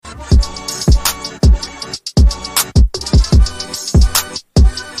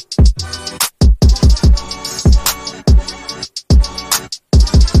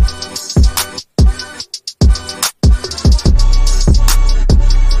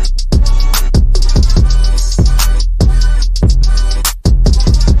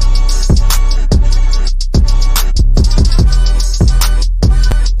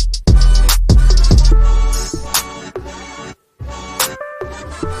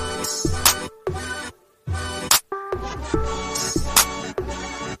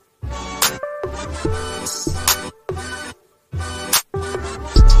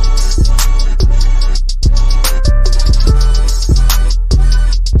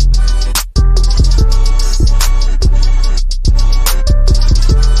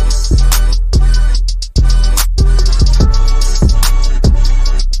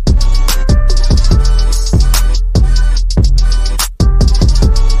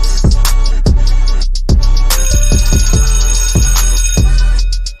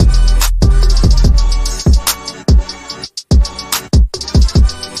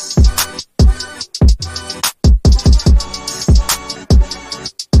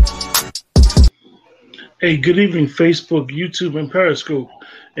Hey, good evening, Facebook, YouTube, and Periscope.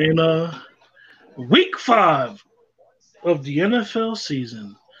 And week 5 of the NFL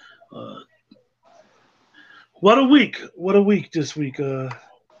season. Uh, what a week! What a week this week!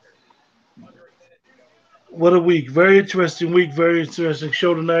 What a week! Very interesting week. Very interesting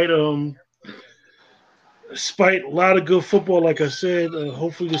show tonight. Despite a lot of good football, like I said,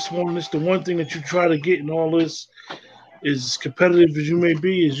 hopefully this morning, it's the one thing that you try to get in all this is competitive as you may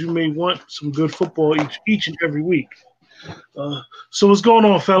be, is you may want some good football each and every week. Uh, so what's going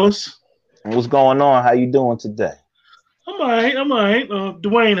on, fellas? What's going on? How you doing today? I'm all right. I'm all right.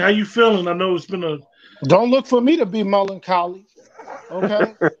 Dwayne, how you feeling? I know it's been a Don't look for me to be melancholy.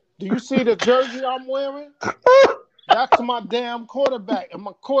 Okay? Do you see the jersey I'm wearing? That's my damn quarterback. And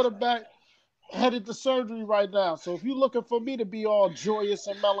my quarterback headed to surgery right now. So if you're looking for me to be all joyous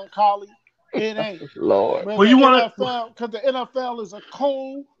and melancholy, it ain't. Lord. But well. the You want to? NFL, because the NFL is a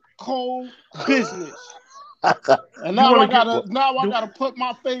cold business. And You now want I to get? gotta put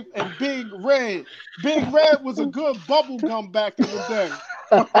my faith in Big Red. Big Red was a good bubble gum back in the day.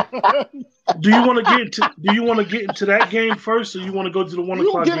 Do you want to get into? Do you want to get into that game first, or you want to go to the 1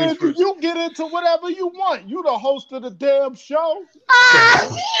 o'clock games first? You get into whatever you want. You the host of the damn show.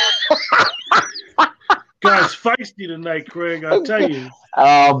 Guys, feisty tonight, Craig. I tell you,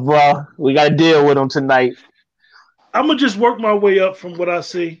 Oh, bro, we got to deal with him tonight. I'm gonna just work my way up from what I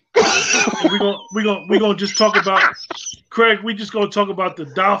see. And we're gonna just talk about Craig. We just gonna talk about the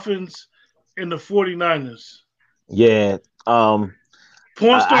Dolphins and the 49ers. Yeah. Porn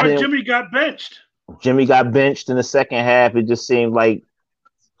I star didn't. Jimmy got benched. Jimmy got benched in the second half. It just seemed like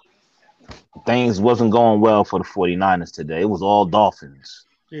things wasn't going well for the 49ers today. It was all Dolphins.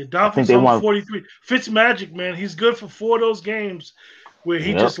 Yeah, I think Dolphins they hung won. 43. Fitzmagic, man, he's good for 4 of those games where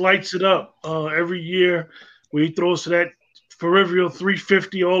he Yep. just lights it up every year, where he throws to that peripheral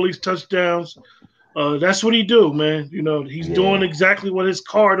 350, all these touchdowns. That's what he do, man. You know, he's doing Yeah. exactly what his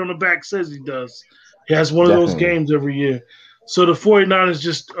card on the back says he does. He has one of those Definitely. games every year. So the 49ers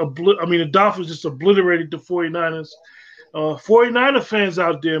the Dolphins just obliterated the 49ers. 49er fans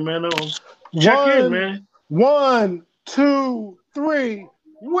out there, man, check in, man. One, two, three.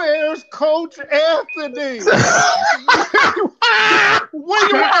 Where's Coach Anthony? Where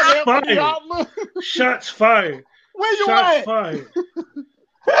you at, Anthony? Shots fired. Where you Shots at? fired.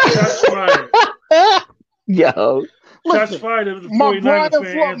 Shots fired. Yo. Shots Listen, fired at the 49er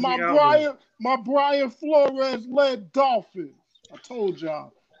fan, Anthony Alvarez. my Brian Flores led Dolphins. I told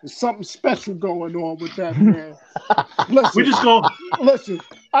y'all, there's something special going on with that man. Listen, We just go. listen.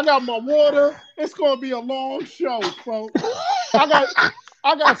 I got my water. It's gonna be a long show, folks.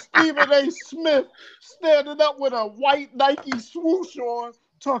 I got Stephen A. Smith standing up with a white Nike swoosh on,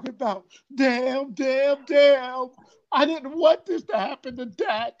 talking about damn. I didn't want this to happen to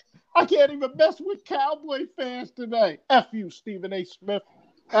Dak. I can't even mess with Cowboy fans today. F you, Stephen A. Smith.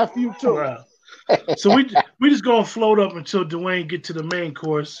 F you too. Wow. So we just gonna float up until Dwayne get to the main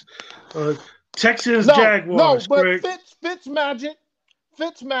course. Texans Jaguars. No, but Greg.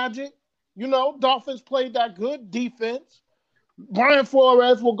 Fitzmagic. You know, Dolphins played that good defense. Brian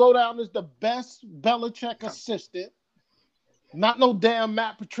Flores will go down as the best Belichick assistant. Not no damn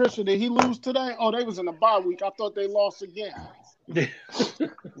Matt Patricia. Did he lose today? Oh, they was in the bye week. I thought they lost again.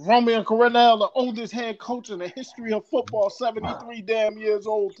 Romeo Cornell, the oldest head coach in the history of football, 73 damn years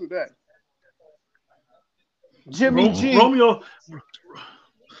old today. Jimmy G.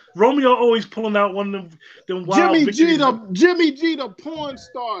 Romeo always pulling out one of them wild Jimmy G, the porn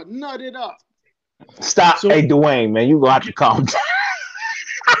star, nutted up. Stop. Hey, Dwayne, man, you gonna have to calm down.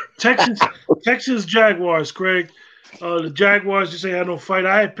 Texans Jaguars, Craig. The Jaguars just ain't had no fight.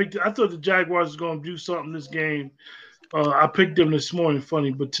 I thought the Jaguars was gonna do something this game. I picked them this morning.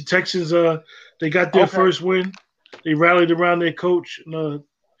 Funny, but the Texans, they got their first win. They rallied around their coach.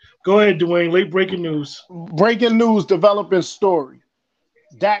 Go ahead, Dwayne. Late breaking news. Breaking news, developing story.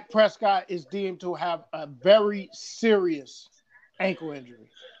 Dak Prescott is deemed to have a very serious ankle injury.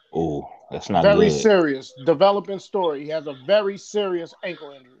 Oh, that's not very good. serious. Developing story. He has a very serious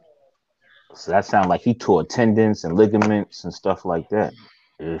ankle injury. So that sounds like he tore tendons and ligaments and stuff like that.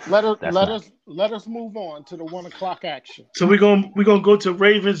 Let us move on to the 1 o'clock action. So we're gonna go to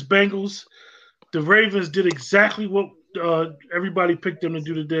Ravens Bengals. The Ravens did exactly what everybody picked them to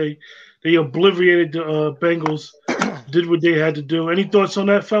do today. They obliterated the Bengals. Did what they had to do. Any thoughts on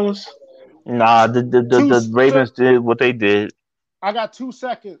that, fellas? Nah, the Ravens did what they did. I got 2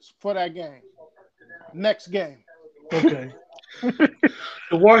 seconds for that game. Next game. Okay.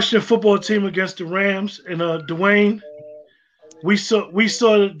 The Washington football team against the Rams and Dwayne. We saw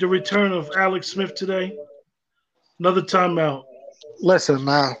the return of Alex Smith today. Another timeout. Listen,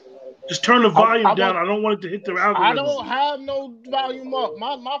 man. Just turn the volume down. I don't want it to hit the algorithm. I don't have no volume up.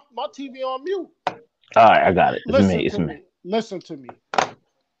 My TV on mute. All right, I got it. It's me. Listen to me.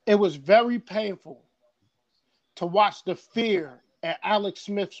 It was very painful to watch the fear in Alex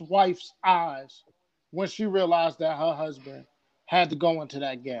Smith's wife's eyes when she realized that her husband had to go into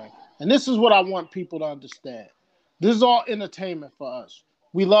that game. And this is what I want people to understand. This is all entertainment for us.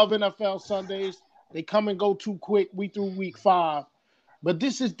 We love NFL Sundays. They come and go too quick. We through week 5. But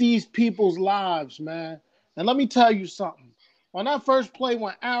this is these people's lives, man. And let me tell you something. On that first play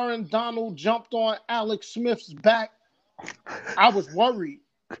when Aaron Donald jumped on Alex Smith's back, I was worried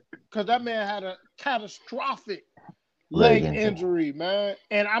because that man had a catastrophic leg injury, man.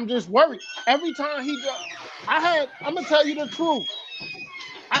 And I'm just worried. Every time I'm going to tell you the truth.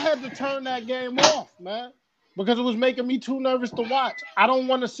 I had to turn that game off, man, because it was making me too nervous to watch. I don't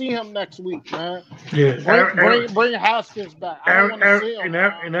want to see him next week, man. Yeah, bring Haskins back. I don't want to see him.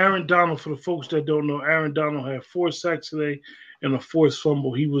 And Aaron Donald, for the folks that don't know, Aaron Donald had 4 sacks today and a forced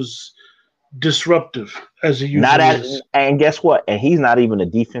fumble. He was disruptive as he usually is. And guess what? And he's not even a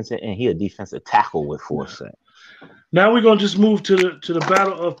defensive, and he a defensive tackle with 4 sacks. Now we're gonna just move to the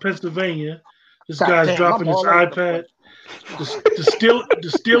Battle of Pennsylvania. This guy's dropping his iPad. The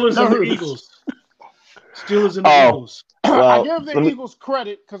Steelers and the Eagles. Steelers and the Eagles. Well, I give the Eagles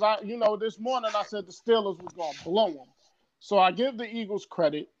credit because this morning I said the Steelers was gonna blow them. So I give the Eagles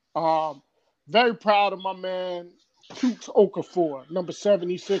credit. Very proud of my man Toots Okafor, number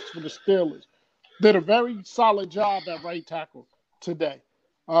 76 for the Steelers. Did a very solid job at right tackle today.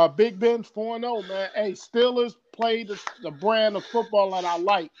 Big Ben's 4-0, man. Hey, Steelers played the brand of football that I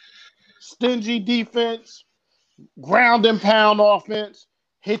like. Stingy defense, ground and pound offense,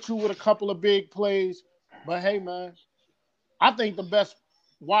 hit you with a couple of big plays. But hey, man, I think the best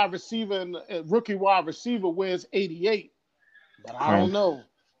wide receiver and rookie wide receiver wears 88. But I don't know.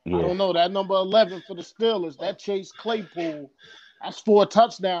 Yeah. I don't know. That number 11 for the Steelers, that Chase Claypool, that's 4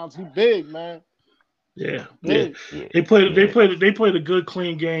 touchdowns. He big, man. Yeah. They played a good,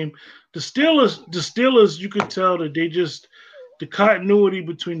 clean game. The Steelers, you could tell that the continuity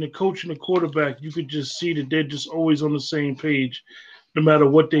between the coach and the quarterback, you could just see that they're just always on the same page, no matter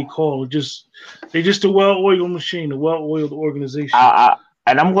what they call. They're just a well-oiled machine, a well-oiled organization.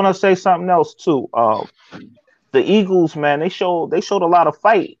 And I'm gonna say something else too. The Eagles, man, they showed a lot of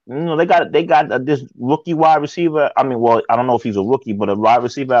fight. They got this rookie wide receiver. I mean, well, I don't know if he's a rookie, but a wide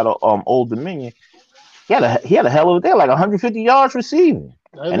receiver out of Old Dominion. He had a hell of a day, like 150 yards receiving.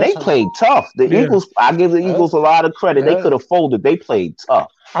 And they played tough. The Eagles, I give the Eagles a lot of credit. They could have folded. They played tough.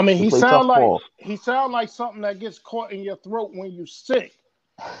 I mean, he sound like something that gets caught in your throat when you're sick.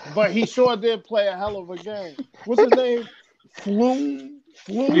 But he sure did play a hell of a game. What's his name? Flume?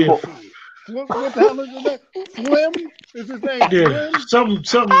 Yeah. What the hell is his name? Flim? Is his name? Yeah, something.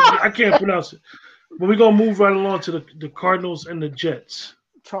 I can't pronounce it. But we're gonna move right along to the Cardinals and the Jets.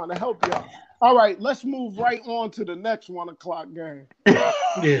 Trying to help y'all. All right, let's move right on to the next 1 o'clock game.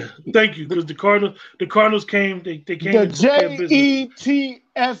 Yeah, thank you. Because the Cardinals came. They came. The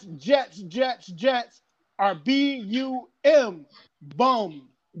Jets are BUM. Bum.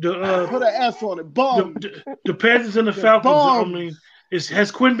 Put an S on it. Bum. The Panthers and the Falcons. I mean,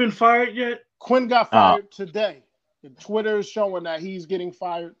 has Quinn been fired yet? Quinn got fired today. The Twitter is showing that he's getting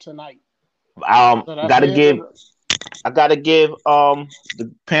fired tonight. I gotta give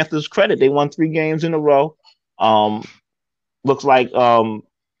the Panthers credit. They won 3 games in a row. Looks like the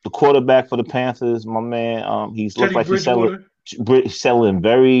quarterback for the Panthers, my man, he's selling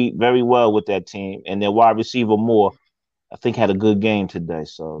very, very well with that team. And their wide receiver Moore, I think, had a good game today.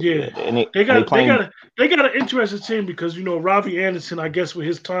 So yeah, they got an interesting team because Robbie Anderson, I guess with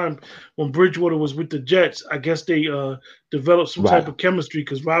his time when Bridgewater was with the Jets, I guess they developed some type of chemistry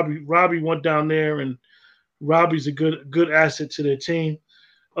because Robbie went down there and Robbie's a good asset to their team.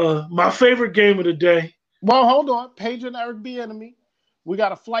 My favorite game of the day. Well, hold on, Paige and Eric Bieniemy, we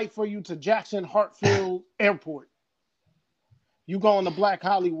got a flight for you to Jackson Hartfield Airport. You going to Black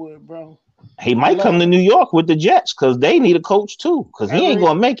Hollywood, bro? He might come to New York with the Jets because they need a coach too. Because he ain't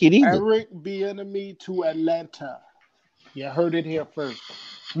gonna make it either. Eric Bieniemy to Atlanta. You heard it here first.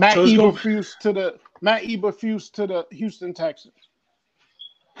 Matt Eberflus to the Houston Texans.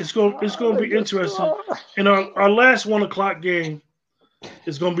 It's gonna be interesting. And our last 1 o'clock game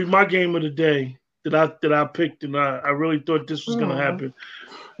is gonna be my game of the day that I picked, and I really thought this was gonna happen.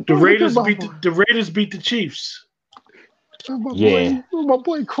 The Raiders beat the Chiefs. My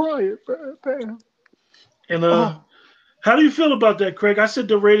boy crying, man. And how do you feel about that, Craig? I said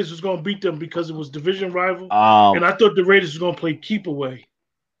the Raiders was gonna beat them because it was division rival, and I thought the Raiders was gonna play keep away.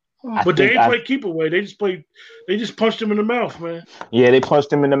 But they ain't play keep away. They just punched him in the mouth, man. Yeah, they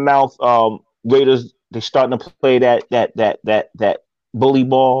punched him in the mouth. Raiders, they starting to play that bully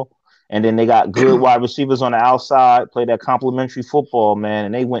ball, and then they got good wide receivers on the outside, play that complimentary football, man,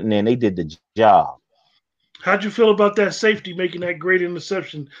 and they went in there and they did the job. How'd you feel about that safety making that great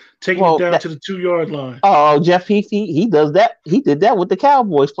interception, taking it down to the 2-yard line? Oh, Jeff Heath, he does that. He did that with the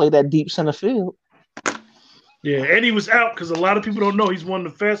Cowboys, play that deep center field. Yeah, and he was out because a lot of people don't know he's one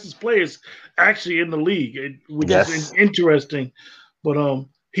of the fastest players actually in the league, which is interesting. But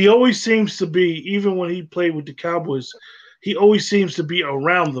he always seems to be, even when he played with the Cowboys, he always seems to be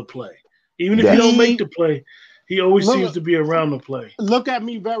around the play. Even if he don't make the play, he always seems to be around the play. Look at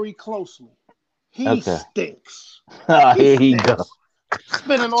me very closely. He stinks. Here he goes.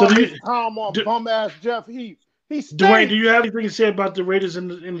 Spending all his time on bum-ass Jeff Heath. He stinks. Dwayne, do you have anything to say about the Raiders and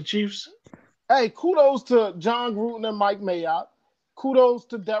the Chiefs? Hey, kudos to John Gruden and Mike Mayock. Kudos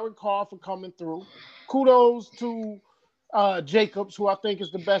to Derek Carr for coming through. Kudos to Jacobs, who I think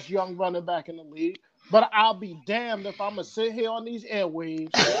is the best young running back in the league. But I'll be damned if I'm going to sit here on these airwaves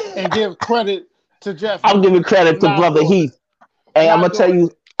and give credit to Jeff Heath. I'm giving credit to Brother Heath. Hey, I'm going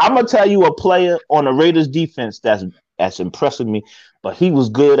to tell you a player on the Raiders defense that's impressing me, but he was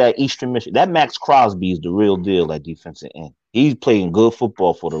good at Eastern Michigan. That Max Crosby is the real deal at defensive end. He's playing good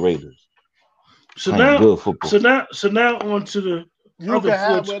football for the Raiders. So now on to the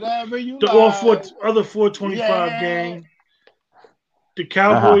other 425 game. The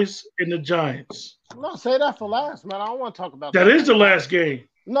Cowboys and the Giants. No, say that for last, man. I don't want to talk about that. That is the last game.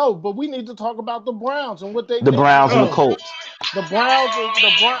 No, but we need to talk about the Browns and what they did. The Browns and the Colts. The Browns.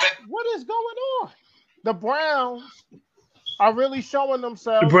 What is going on? The Browns are really showing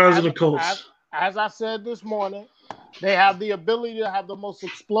themselves. The Browns and the Colts. As I said this morning, they have the ability to have the most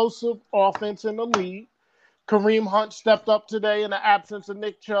explosive offense in the league. Kareem Hunt stepped up today in the absence of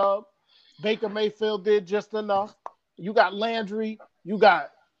Nick Chubb. Baker Mayfield did just enough. You got Landry. You got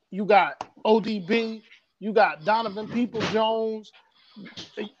ODB. You got Donovan Peoples-Jones.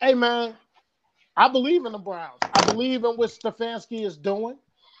 Hey, man, I believe in the Browns. I believe in what Stefanski is doing.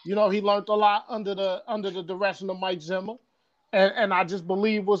 You know, he learned a lot under the direction of Mike Zimmer. And I just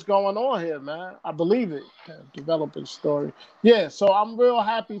believe what's going on here, man. I believe it. Developing story. Yeah, so I'm real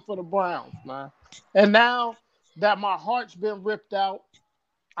happy for the Browns, man. And now that my heart's been ripped out,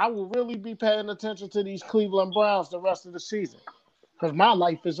 I will really be paying attention to these Cleveland Browns the rest of the season. Because my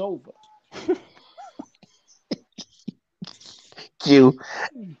life is over.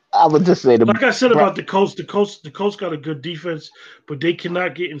 I would just say like I said about the Colts got a good defense, but they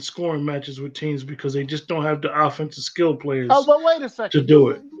cannot get in scoring matches with teams because they just don't have the offensive skill players. Oh, but wait a second to do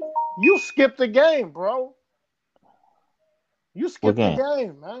it. You skipped the game, bro. You skipped the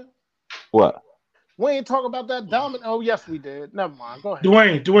game, man. What? We ain't talking about that dominant. Oh, yes, we did. Never mind. Go ahead.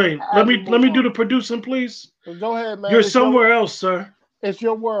 Dwayne, let me do the producing, please. Go ahead, man. You're somewhere else, sir. It's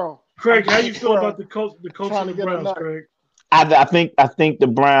your world. Craig, how you feel about the Colts and the Browns, Craig? I think the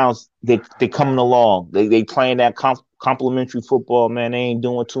Browns they coming along. They playing that complimentary football, man. They ain't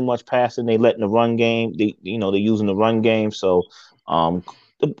doing too much passing. They letting the run game. They're using the run game. So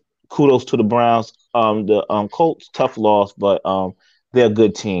kudos to the Browns. The Colts, tough loss, but they're a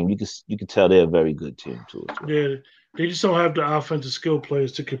good team. You can tell they're a very good team too. Yeah, they just don't have the offensive skill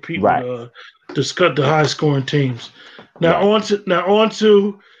players to compete with the high scoring teams. Now on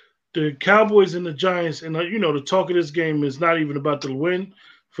to the Cowboys and the Giants, and the talk of this game is not even about the win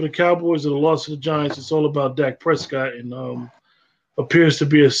for the Cowboys or the loss of the Giants. It's all about Dak Prescott and appears to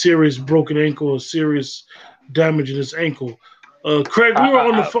be a serious broken ankle or serious damage in his ankle. Craig, we were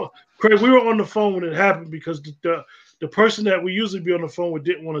on the phone. Craig, we were on the phone when it happened because the person that we usually be on the phone with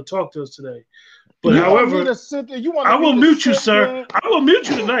didn't want to talk to us today. But however, I will mute you, sir. I will mute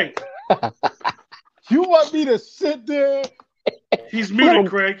you tonight. You want me to sit there? He's muted,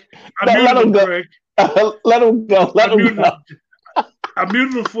 Craig. I muted him, Craig. Let him go. I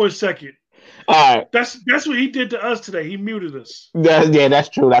muted him for a second. All right. That's what he did to us today. He muted us. Yeah, that's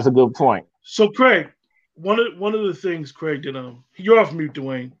true. That's a good point. So, Craig, one of the things, Craig, that you're off mute,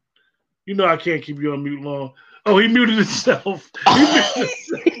 Dwayne. You know I can't keep you on mute long. Oh, he muted himself.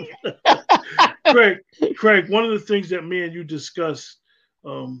 Craig, one of the things that me and you discussed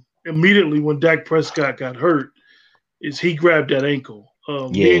immediately when Dak Prescott got hurt is he grabbed that ankle.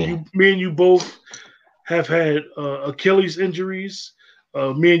 Me and you both have had Achilles injuries.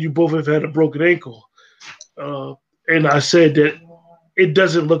 Me and you both have had a broken ankle. And I said that it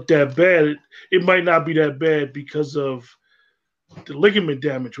doesn't look that bad. It might not be that bad because of the ligament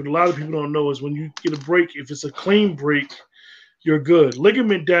damage. What a lot of people don't know is when you get a break, if it's a clean break, you're good.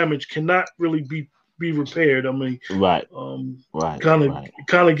 Ligament damage cannot really be be repaired. I mean, Right. kind of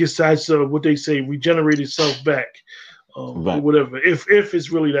Right. gets what they say, regenerate itself back, or Right. whatever. If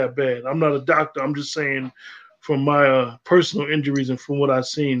it's really that bad, I'm not a doctor. I'm just saying from my personal injuries and from what I've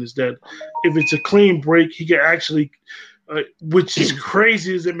seen is that if it's a clean break, he can actually, which is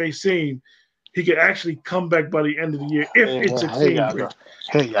crazy as it may seem, he can actually come back by the end of the year if it's a clean break.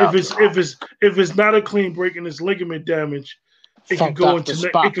 If it's not a clean break and it's ligament damage, it could go into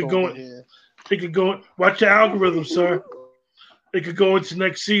it could go. Watch your algorithm, sir. It could go into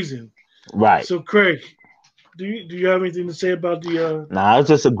next season. Right. So, Craig, do you have anything to say about the? Nah, it's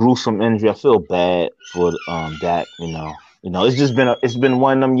just a gruesome injury. I feel bad for Dak. It's been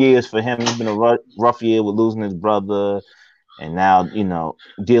one of them years for him. It's been a rough year with losing his brother, and now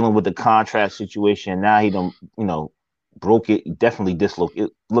dealing with the contract situation. Now he don't broke it. He definitely dislocated.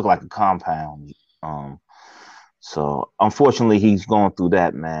 It looked like a compound. So unfortunately, he's going through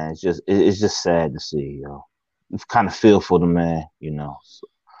that, man. It's just sad to see. You kind of feel for the man, So,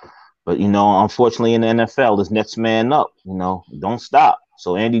 but unfortunately in the NFL, it's next man up. Don't stop.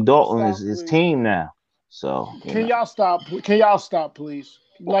 So Andy Dalton is his team now. So can y'all stop? Can y'all stop, please?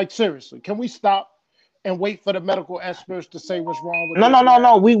 Like seriously, can we stop and wait for the medical experts to say what's wrong with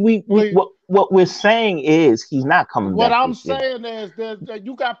No. We what we're saying is he's not coming back. What I'm saying is that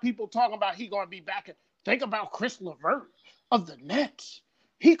you got people talking about he gonna be back. Think about Chris Levert of the Nets.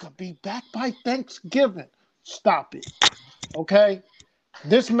 He could be back by Thanksgiving. Stop it. Okay?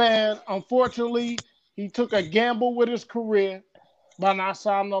 This man, unfortunately, he took a gamble with his career by not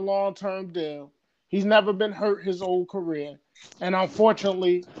signing a long-term deal. He's never been hurt his whole career. And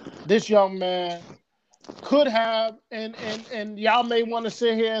unfortunately, this young man could have, and y'all may want to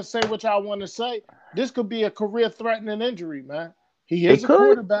sit here and say what y'all want to say. This could be a career-threatening injury, man. He is a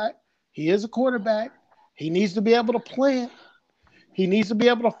quarterback. He needs to be able to plan. He needs to be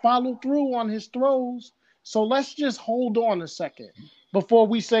able to follow through on his throws. So let's just hold on a second before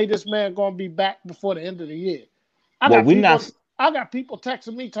we say this man going to be back before the end of the year. I got people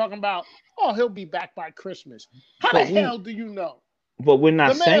texting me talking about, he'll be back by Christmas. How the hell do you know? But we're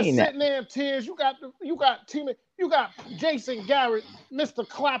not saying that. The man sitting there in tears. You got Jason Garrett, Mr.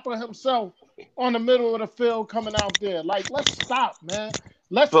 Clapper himself, on the middle of the field coming out there. Like, let's stop, man.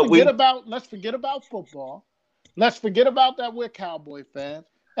 Let's forget about football. Let's forget about that we're Cowboy fans.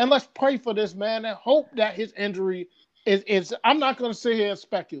 And let's pray for this man and hope that his injury is I'm not going to sit here and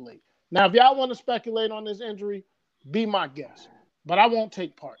speculate. Now, if y'all want to speculate on this injury, be my guest. But I won't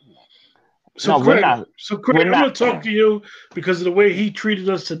take part in that. So, Craig, I'm going to talk to you because of the way he treated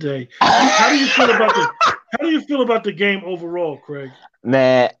us today. How do you feel about the game overall, Craig?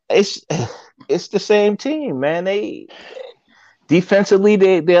 Man, it's the same team, man. They defensively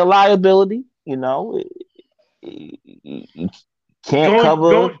they're a liability. You can't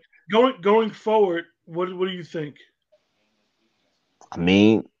cover. Going forward, what do you think? I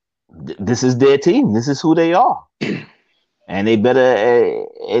mean, this is their team. This is who they are. And they better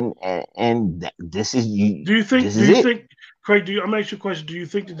and this is you. Do you think, Craig? I'm asking you a question. Do you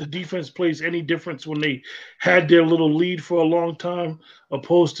think that the defense plays any difference when they had their little lead for a long time,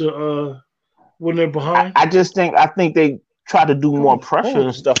 opposed to when they're behind? I think they try to do more pressure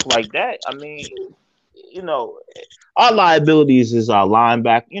and stuff like that. I mean, our liabilities is our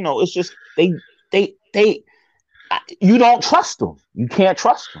linebacker. It's just they. You don't trust them. You can't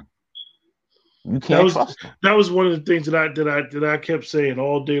trust them. You can't trust them. That was one of the things that I kept saying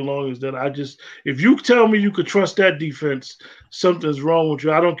all day long is that if you tell me you could trust that defense, something's wrong with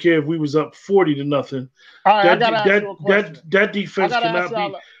you. I don't care if we was up 40-0. All right,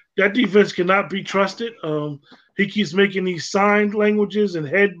 that defense cannot be trusted. He keeps making these signed languages and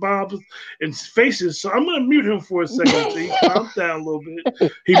head bobs and faces. So I'm going to mute him for a second until he calms down a little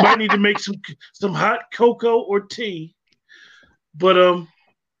bit. He might need to make some hot cocoa or tea. But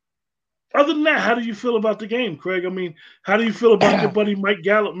other than that, how do you feel about the game, Craig? I mean, how do you feel about your buddy Mike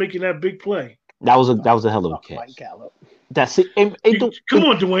Gallup making that big play? That was a hell of a catch. Mike Gallup. That's it. Come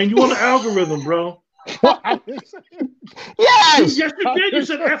on, Dwayne. You on the algorithm, bro. Yes. Yes, you did. You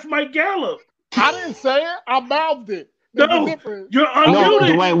said F Mike Gallup. I didn't say it. I mouthed it. You're unmuted. No,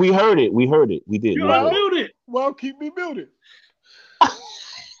 Dwayne, we heard it. We did. You're unmuted. Well, keep me muted.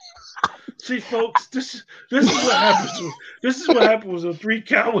 See, folks, this is what happens. This is what happens when 3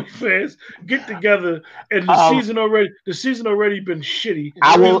 Cowboy fans get together and the season already been shitty.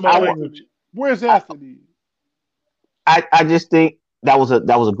 Where's Anthony? I just think that was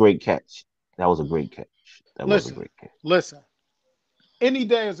a great catch. That was a great catch. Listen. Any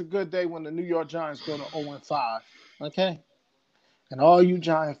day is a good day when the New York Giants go to 0-5. Okay? And all you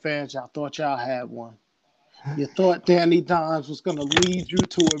Giant fans, y'all thought y'all had one. You thought Danny Dimes was going to lead you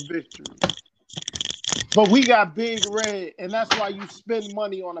to a victory. But we got Big Red, and that's why you spend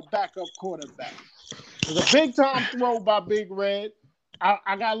money on a backup quarterback. It's a big time throw by Big Red.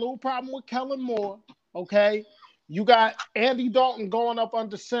 I got a little problem with Kellen Moore. Okay, you got Andy Dalton going up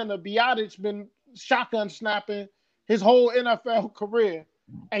under center. Biotic been shotgun snapping his whole NFL career,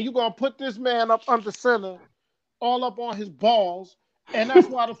 and you're gonna put this man up under center, all up on his balls, and that's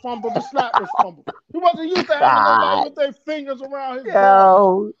why the snap was fumbled. He wasn't used to having nobody with their fingers around his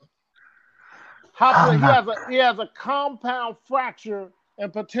balls. Hopper, he has a compound fracture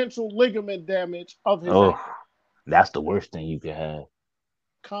and potential ligament damage of his ankle. That's the worst thing you can have.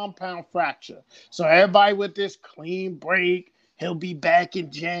 Compound fracture. So everybody with this clean break, he'll be back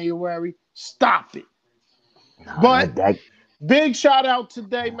in January. Stop it. But big shout out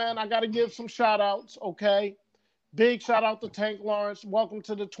today, man. I got to give some shout outs, okay? Big shout out to Tank Lawrence. Welcome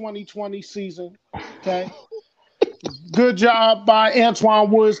to the 2020 season, okay? Good job by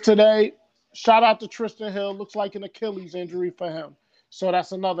Antoine Woods today. Shout out to Tristan Hill. Looks like an Achilles injury for him. So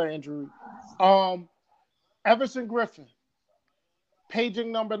that's another injury. Everson Griffin,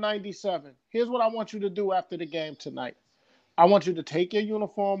 paging number 97. Here's what I want you to do after the game tonight. I want you to take your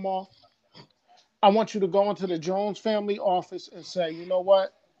uniform off. I want you to go into the Jones family office and say, you know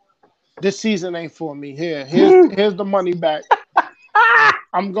what? This season ain't for me. Here's the money back.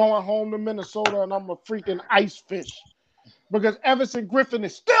 I'm going home to Minnesota and I'm a freaking ice fish. Because Everson Griffin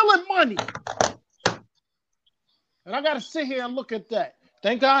is stealing money. And I got to sit here and look at that.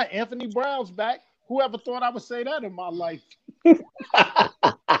 Thank God Anthony Brown's back. Whoever thought I would say that in my life? Can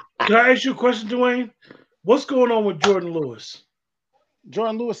I ask you a question, Dwayne? What's going on with Jordan Lewis?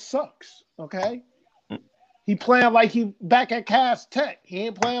 Jordan Lewis sucks, okay? He playing like he back at Cass Tech. He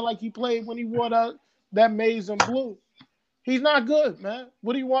ain't playing like he played when he wore that maize and blue. He's not good, man.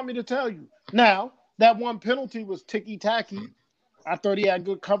 What do you want me to tell you? Now, that one penalty was ticky-tacky. I thought he had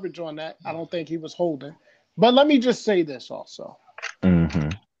good coverage on that. I don't think he was holding. But let me just say this also.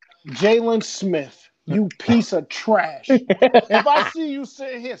 Jalen Smith, you piece of trash. If I see you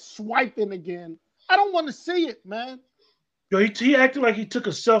sitting here swiping again, I don't want to see it, man. Yo, he acted like he took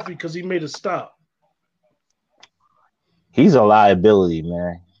a selfie because he made a stop. He's a liability,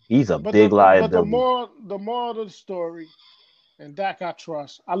 man. He's a big liability. But the moral of the story, and Dak I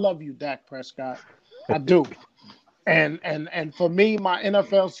trust. I love you, Dak Prescott. I do. And for me, my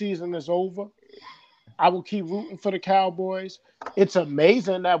NFL season is over. I will keep rooting for the Cowboys. It's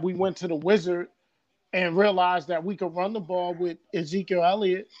amazing that we went to the Wizard and realized that we could run the ball with Ezekiel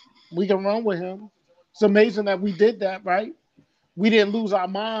Elliott. We can run with him. It's amazing that we did that, right? We didn't lose our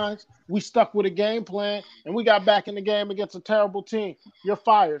minds. We stuck with a game plan, and we got back in the game against a terrible team. You're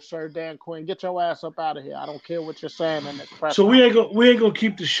fired, sir, Dan Quinn. Get your ass up out of here. I don't care what you're saying in this press. So we ain't gonna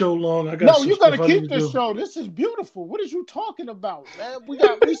keep the show long. You're gonna keep this show. This is beautiful. What is you talking about, man? We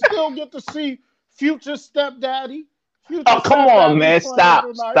still get to see future stepdaddy. Come on, man! Stop!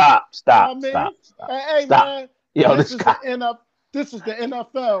 Hey, man. Yo, this is the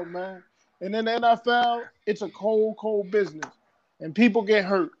NFL, man. And in the NFL, it's a cold business. And people get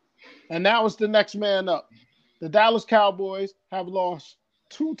hurt. And now it's the next man up. The Dallas Cowboys have lost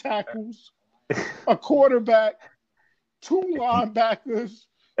 2 tackles, a quarterback, 2 linebackers,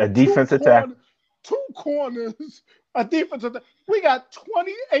 a defensive tackle, 2 corners, a defensive. We got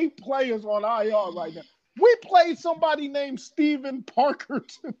 28 players on IR right now. We played somebody named Steven Parker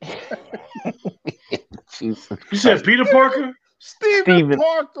today. You said Peter Parker? Steven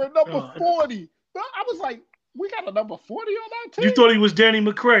Parker, number 40. I was like, we got a number 40 on our team? You thought he was Danny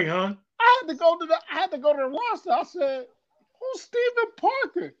McCray, huh? I had to go to the roster. I said, who's Steven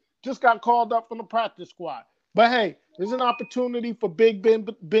Parker? Just got called up from the practice squad. But hey, there's an opportunity for Big Ben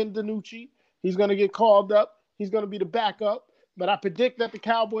DiNucci. He's going to get called up. He's going to be the backup. But I predict that the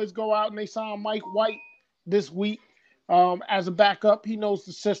Cowboys go out and they sign Mike White this week as a backup. He knows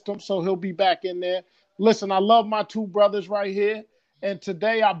the system, so he'll be back in there. Listen, I love my 2 brothers right here. And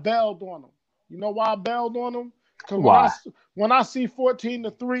today I bailed on them. You know why I bailed on them? Because when I see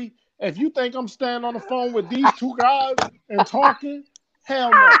 14-3, if you think I'm standing on the phone with these 2 guys and talking,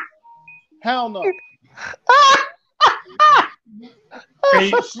 hell no. Hell no.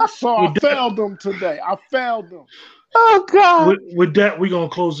 So I failed them today. I failed them. Oh, God. With that, we're going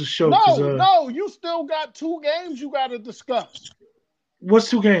to close the show. No, you still got 2 games you got to discuss. What's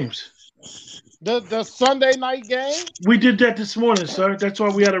 2 games? The Sunday night game? We did that this morning, sir. That's why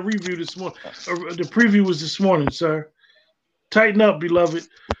we had a review this morning. The preview was this morning, sir. Tighten up, beloved.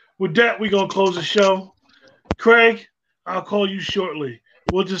 With that, we're going to close the show. Craig, I'll call you shortly.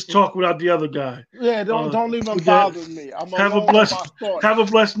 We'll just talk without the other guy. Yeah, don't even with that, bother me. I'm have a alone with blessed my thoughts. have a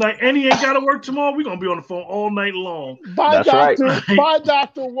blessed night. And he ain't got to work tomorrow. We're gonna be on the phone all night long. Bye, That's right. Doctor. Bye,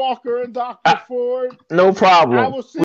 Dr. Walker and Dr. Ford. No problem. I will see